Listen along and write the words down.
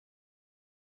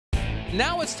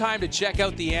Now it's time to check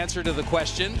out the answer to the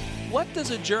question, what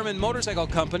does a German motorcycle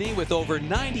company with over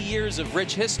 90 years of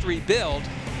rich history build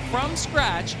from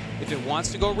scratch if it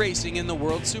wants to go racing in the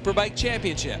World Superbike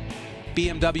Championship?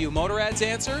 BMW Motorrad's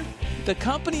answer? The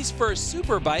company's first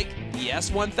superbike, the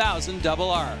S1000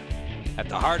 Rr. At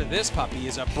the heart of this puppy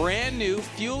is a brand new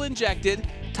fuel-injected,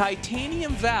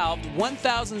 titanium-valved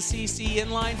 1000cc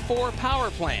inline-4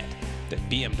 power plant that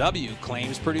BMW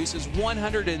claims produces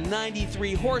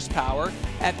 193 horsepower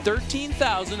at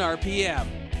 13,000 RPM.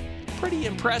 Pretty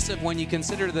impressive when you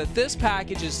consider that this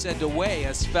package is said to weigh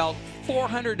a svelte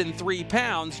 403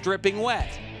 pounds dripping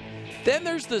wet. Then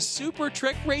there's the super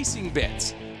trick racing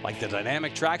bits, like the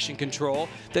dynamic traction control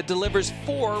that delivers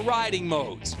 4 riding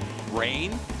modes: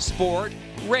 rain, sport,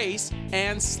 race,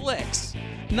 and slicks.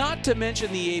 Not to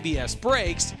mention the ABS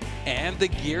brakes and the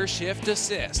gear shift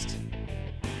assist.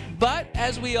 But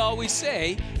as we always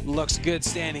say, looks good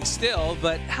standing still,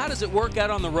 but how does it work out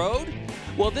on the road?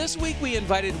 Well, this week we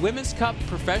invited Women's Cup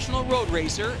professional road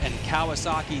racer and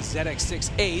Kawasaki ZX6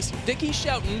 ace Vicky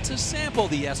Schouten to sample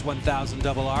the S1000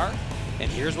 Rr. And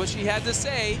here's what she had to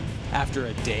say after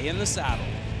a day in the saddle.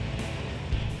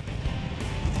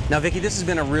 Now, Vicky, this has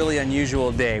been a really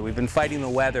unusual day. We've been fighting the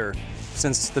weather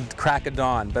since the crack of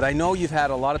dawn, but I know you've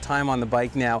had a lot of time on the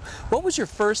bike now. What was your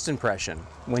first impression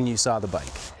when you saw the bike?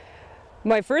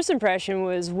 My first impression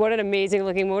was, what an amazing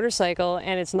looking motorcycle,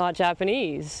 and it's not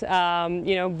Japanese. You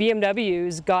know,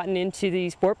 BMW's gotten into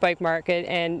the sport bike market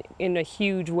and in a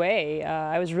huge way.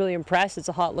 I was really impressed. It's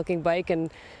a hot looking bike,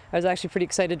 and I was actually pretty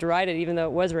excited to ride it even though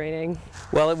it was raining.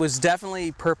 Well, it was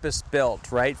definitely purpose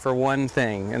built, right, for one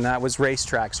thing, and that was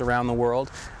racetracks around the world.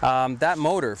 That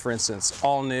motor, for instance,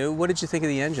 all new. What did you think of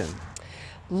the engine?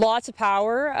 Lots of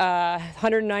power,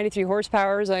 193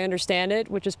 horsepower as I understand it,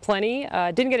 which is plenty.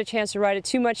 Didn't get a chance to ride it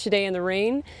too much today in the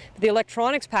rain. But the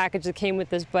electronics package that came with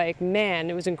this bike, man,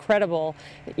 it was incredible.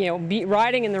 You know,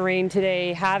 riding in the rain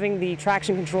today, having the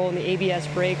traction control and the ABS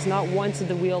brakes, not once did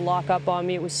the wheel lock up on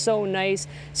me. It was so nice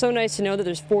to know that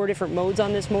there's 4 different modes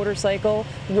on this motorcycle,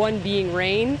 one being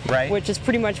rain, right, which is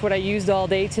pretty much what I used all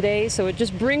day today. So it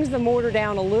just brings the motor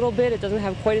down a little bit. It doesn't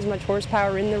have quite as much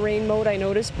horsepower in the rain mode, I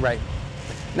noticed. Right.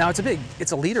 Now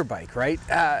it's a leader bike, right?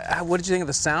 What did you think of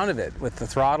the sound of it with the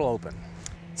throttle open?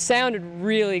 Sounded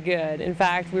really good. In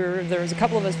fact, there was a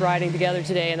couple of us riding together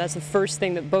today, and that's the first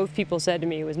thing that both people said to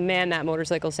me was, man, that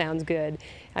motorcycle sounds good.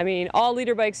 I mean, all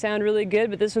leader bikes sound really good,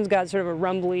 but this one's got sort of a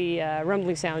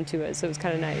rumbly sound to it, so it was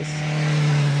kind of nice.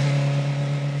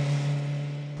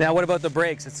 Now, what about the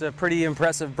brakes? It's a pretty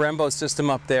impressive Brembo system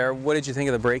up there. What did you think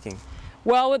of the braking?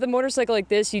 Well, with a motorcycle like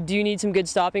this, you do need some good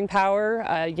stopping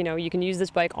power. You know, you can use this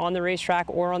bike on the racetrack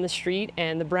or on the street,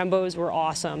 and the Brembos were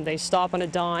awesome. They stop on a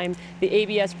dime. The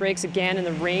ABS brakes, again, in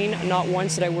the rain, not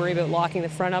once did I worry about locking the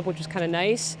front up, which was kind of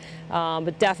nice,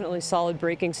 but definitely solid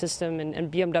braking system,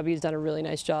 and BMW's done a really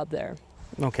nice job there.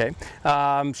 Okay.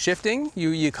 Shifting,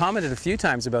 you commented a few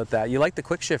times about that. You like the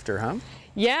quick shifter, huh?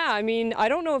 Yeah, I mean, I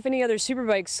don't know if any other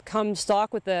superbikes come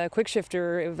stock with a quick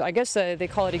shifter. I guess they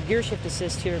call it a gear shift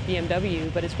assist here at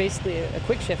BMW, but it's basically a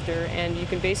quick shifter, and you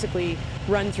can basically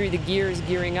run through the gears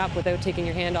gearing up without taking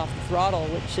your hand off the throttle,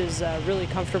 which is really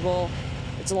comfortable.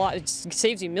 It's a lot. It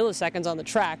saves you milliseconds on the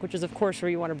track, which is of course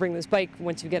where you want to bring this bike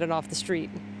once you get it off the street.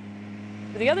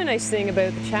 The other nice thing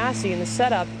about the chassis and the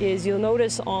setup is you'll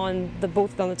notice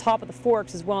both on the top of the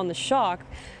forks as well on the shock,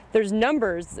 there's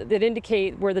numbers that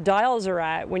indicate where the dials are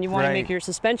at when you want to make your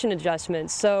suspension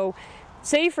adjustments. So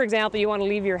say, for example, you want to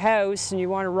leave your house and you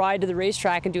want to ride to the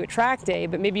racetrack and do a track day,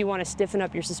 but maybe you want to stiffen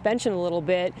up your suspension a little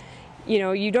bit. You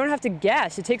know, you don't have to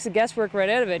guess. It takes the guesswork right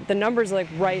out of it. The number's like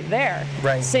right there.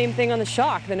 Right. Same thing on the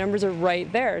shock. The numbers are right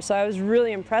there. So I was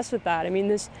really impressed with that. I mean,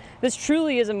 this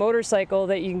truly is a motorcycle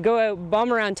that you can go out,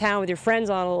 bum around town with your friends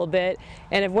on a little bit,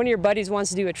 and if one of your buddies wants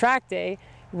to do a track day,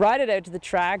 ride it out to the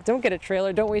track. Don't get a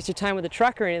trailer. Don't waste your time with a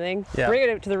truck or anything. Yeah. Bring it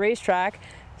out to the racetrack.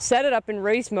 Set it up in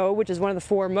race mode, which is one of the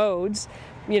 4 modes.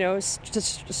 You know,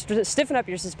 just stiffen up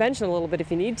your suspension a little bit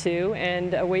if you need to,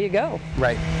 and away you go.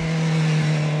 Right.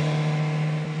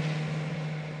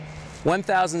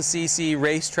 1000cc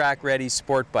racetrack ready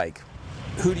sport bike.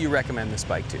 Who do you recommend this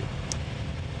bike to?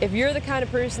 If you're the kind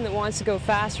of person that wants to go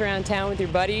fast around town with your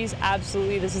buddies,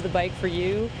 absolutely this is the bike for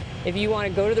you. If you want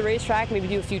to go to the racetrack, maybe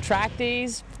do a few track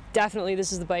days, definitely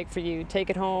this is the bike for you. Take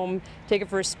it home, take it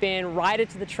for a spin, ride it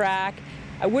to the track.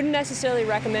 I wouldn't necessarily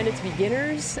recommend it to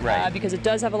beginners because it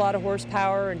does have a lot of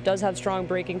horsepower and does have strong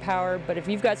braking power, but if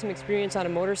you've got some experience on a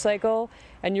motorcycle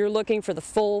and you're looking for the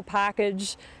full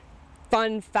package,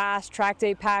 fun, fast track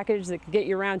day package that can get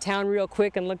you around town real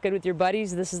quick and look good with your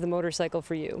buddies, this is the motorcycle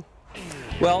for you.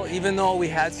 Well, even though we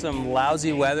had some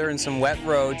lousy weather and some wet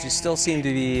roads, you still seem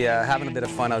to be having a bit of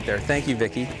fun out there. Thank you,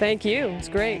 Vicki. Thank you. It's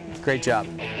great. Great job.